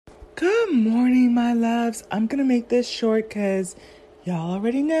Good morning, my loves. I'm going to make this short because y'all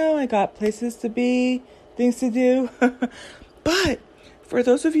already know I got places to be, things to do. But for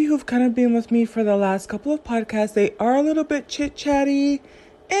those of you who've kind of been with me for the last couple of podcasts, they are a little bit chit-chatty.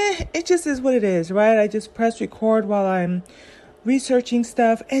 It just is what it is, right? I just press record while I'm researching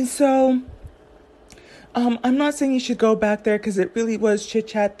stuff. And so I'm not saying you should go back there because it really was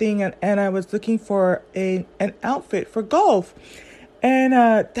chit-chat thing. And I was looking for an outfit for golf. And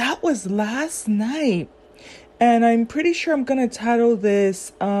that was last night. And I'm pretty sure I'm going to title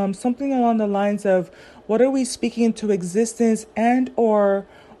this something along the lines of, what are we speaking into existence, and or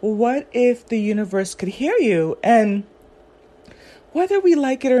what if the universe could hear you? And whether we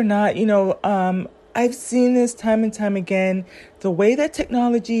like it or not, I've seen this time and time again, the way that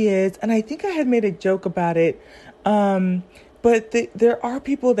technology is. And I think I had made a joke about it. But there are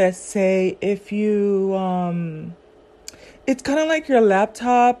people that say if you... it's kind of like your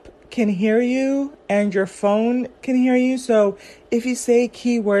laptop can hear you and your phone can hear you. So if you say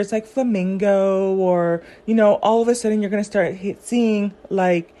keywords like flamingo or, all of a sudden you're going to start seeing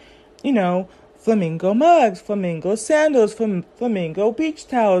like, flamingo mugs, flamingo sandals, flamingo beach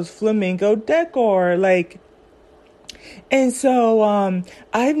towels, flamingo decor, like. And so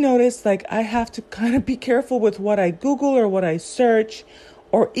I've noticed like I have to kind of be careful with what I Google or what I search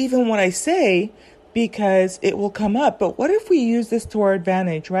or even what I say, because it will come up. But what if we use this to our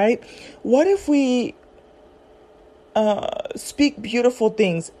advantage, right? What if we speak beautiful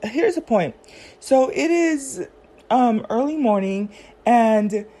things? Here's the point. So it is early morning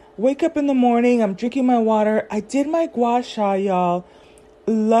and wake up in the morning. I'm drinking my water. I did my gua sha, y'all.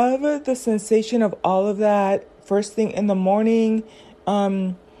 Love the sensation of all of that first thing in the morning.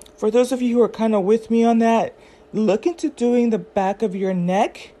 For those of you who are kind of with me on that, look into doing the back of your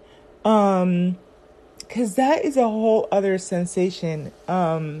neck. Because that is a whole other sensation.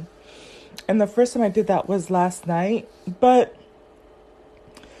 And the first time I did that was last night. But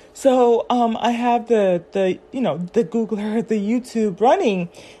so I have the Googler, the YouTube running.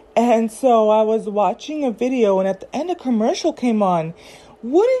 And so I was watching a video, and at the end a commercial came on.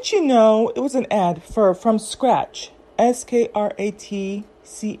 Wouldn't you know, it was an ad from Scratch, Skratch,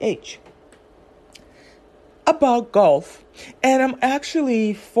 about golf. And I'm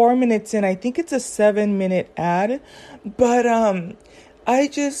actually 4 minutes in. I think it's a 7-minute ad. But I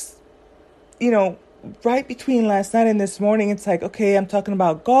just, right between last night and this morning, it's like, okay, I'm talking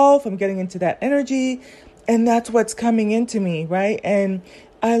about golf. I'm getting into that energy. And that's what's coming into me, right? And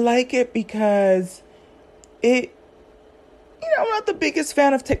I like it because I'm not the biggest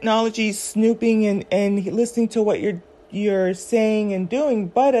fan of technology, snooping and listening to what you're saying and doing.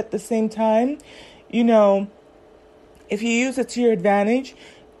 But at the same time, if you use it to your advantage,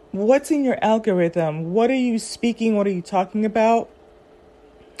 what's in your algorithm? What are you speaking? What are you talking about?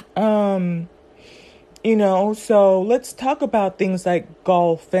 So let's talk about things like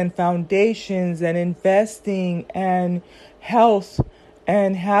golf and foundations and investing and health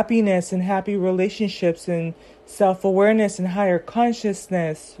and happiness and happy relationships and self-awareness and higher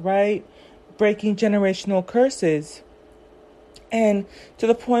consciousness, right? Breaking generational curses. And to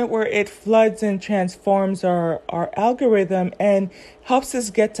the point where it floods and transforms our algorithm and helps us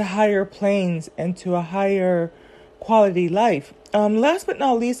get to higher planes and to a higher quality life. Last but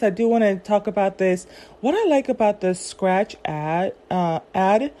not least, I do want to talk about this. What I like about the Scratch ad.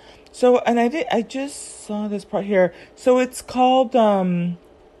 So, and I just saw this part here. So it's called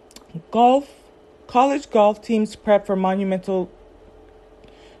college golf teams prep for monumental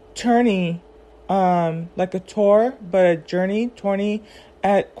tourney. Like a tour, but a tourney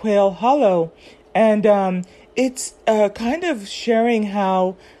at Quail Hollow. And it's kind of sharing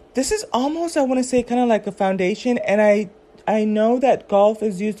how this is almost, I want to say, kind of like a foundation. And I know that golf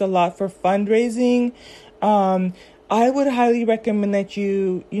is used a lot for fundraising. I would highly recommend that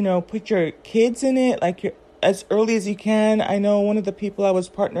you put your kids in it, like as early as you can. I know one of the people I was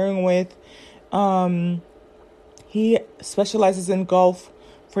partnering with, he specializes in golf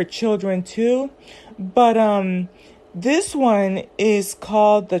for children too. But this one is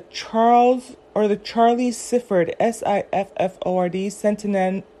called the Charlie Sifford,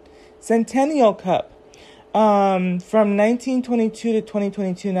 Sifford, Centennial Cup, from 1922 to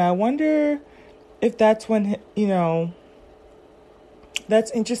 2022. Now I wonder if that's when,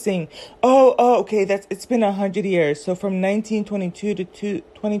 that's interesting. Okay. It's been 100 years. So from 1922 to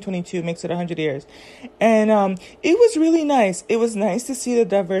 2022 makes it 100 years. And it was really nice. It was nice to see the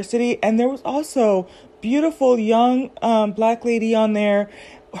diversity. And there was also beautiful young black lady on there.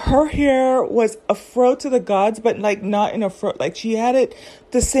 Her hair was afro to the gods, but like not in a fro. Like she had it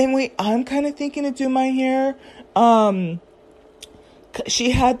the same way I'm kind of thinking to do my hair.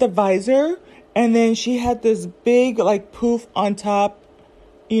 she had the visor, and then she had this big like poof on top,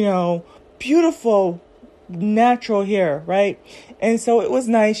 beautiful natural hair, right? And so it was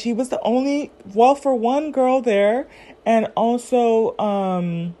nice. She was the only, well, for one girl there, and also,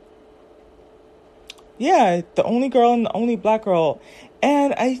 the only girl and the only black girl.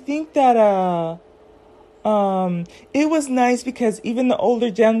 And I think that, it was nice because even the older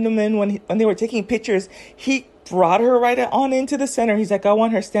gentleman, when they were taking pictures, he brought her right on into the center. He's like, I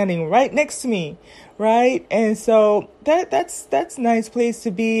want her standing right next to me, right? And so that's nice place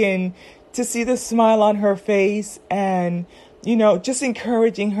to be, and to see the smile on her face, and just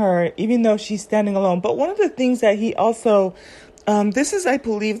encouraging her even though she's standing alone. But one of the things that he also, this is, I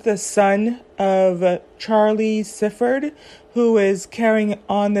believe, the son of Charlie Sifford, who is carrying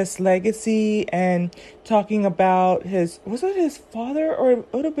on this legacy and talking about was it his father, or it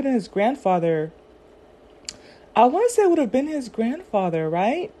would have been his grandfather? I want to say it would have been his grandfather,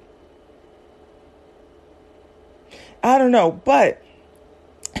 right? I don't know, but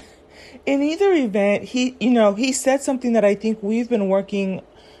in either event, he said something that I think we've been working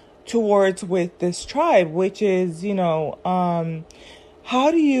towards with this tribe, which is,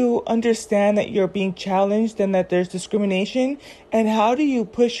 how do you understand that you're being challenged and that there's discrimination? And how do you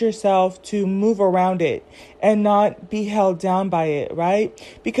push yourself to move around it and not be held down by it, right?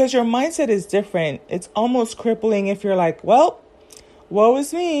 Because your mindset is different. It's almost crippling if you're like, well, woe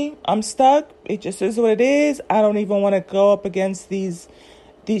is me. I'm stuck. It just is what it is. I don't even want to go up against these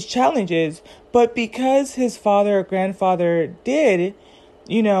challenges. But because his father or grandfather did,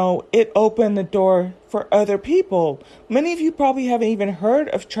 it opened the door for other people. Many of you probably haven't even heard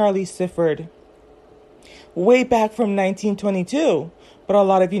of Charlie Sifford way back from 1922. But a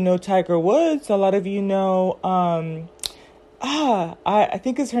lot of you know Tiger Woods. A lot of you know, I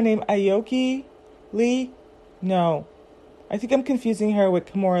think is her name Aoki Lee? No. I think I'm confusing her with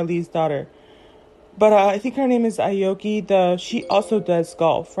Kimora Lee's daughter. But I think her name is Aoki. She also does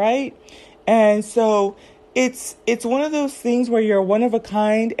golf, right? And so it's one of those things where you're one of a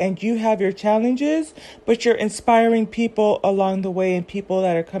kind and you have your challenges, but you're inspiring people along the way and people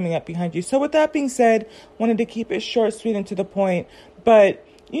that are coming up behind you. So with that being said, wanted to keep it short, sweet, and to the point. But,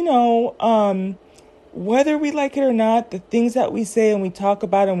 whether we like it or not, the things that we say and we talk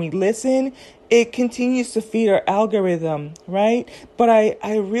about and we listen, it continues to feed our algorithm, right? But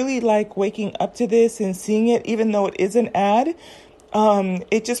I really like waking up to this and seeing it, even though it is an ad.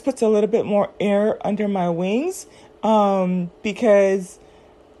 It just puts a little bit more air under my wings, because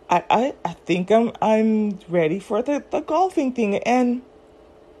I think I'm ready for the golfing thing. And,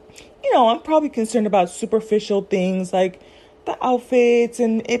 I'm probably concerned about superficial things like the outfits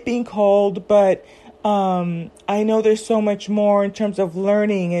and it being cold, but I know there's so much more in terms of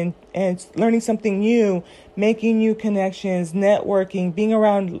learning and learning something new, making new connections, networking, being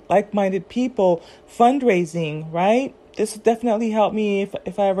around like-minded people, fundraising, right? This will definitely help me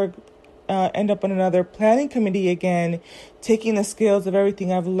if I ever end up on another planning committee again, taking the skills of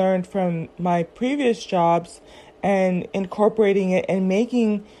everything I've learned from my previous jobs and incorporating it and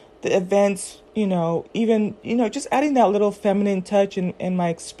making the events, even, just adding that little feminine touch in my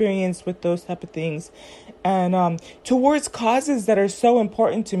experience with those type of things. And towards causes that are so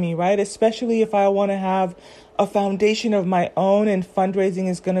important to me, right? Especially if I want to have a foundation of my own and fundraising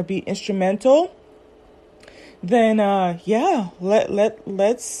is going to be instrumental, then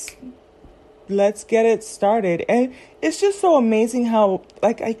let's get it started. And it's just so amazing how,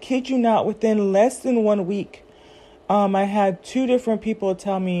 like, I kid you not, within less than 1 week, I had 2 different people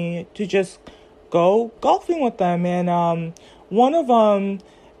tell me to just go golfing with them. And one of them,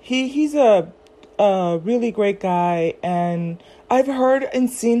 he's a really great guy, and I've heard and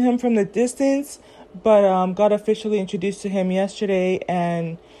seen him from the distance, but got officially introduced to him yesterday.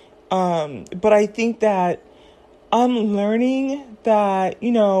 And but I think that I'm learning that,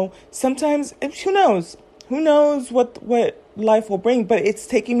 sometimes, who knows what life will bring, but it's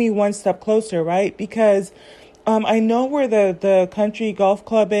taking me one step closer, right? Because I know where the country golf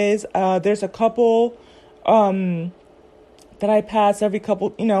club is. There's a couple that I pass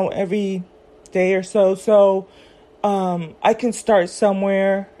every day or so. So I can start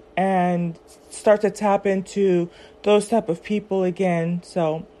somewhere and start to tap into those type of people again.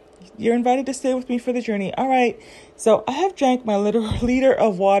 So you're invited to stay with me for the journey. All right. So I have drank my liter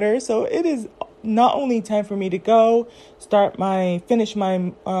of water. So it is not only time for me to go finish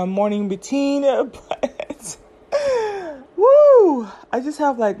my morning routine, but woo! I just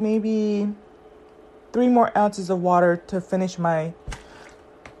have like maybe 3 more ounces of water to finish my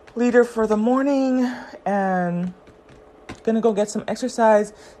liter for the morning, and gonna go get some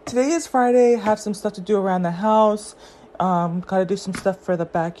exercise. Today is Friday. I have some stuff to do around the house. Gotta do some stuff for the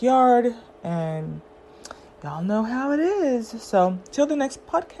backyard, and y'all know how it is. So till the next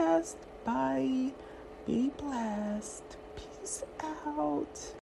podcast, bye. Be blessed. Peace out.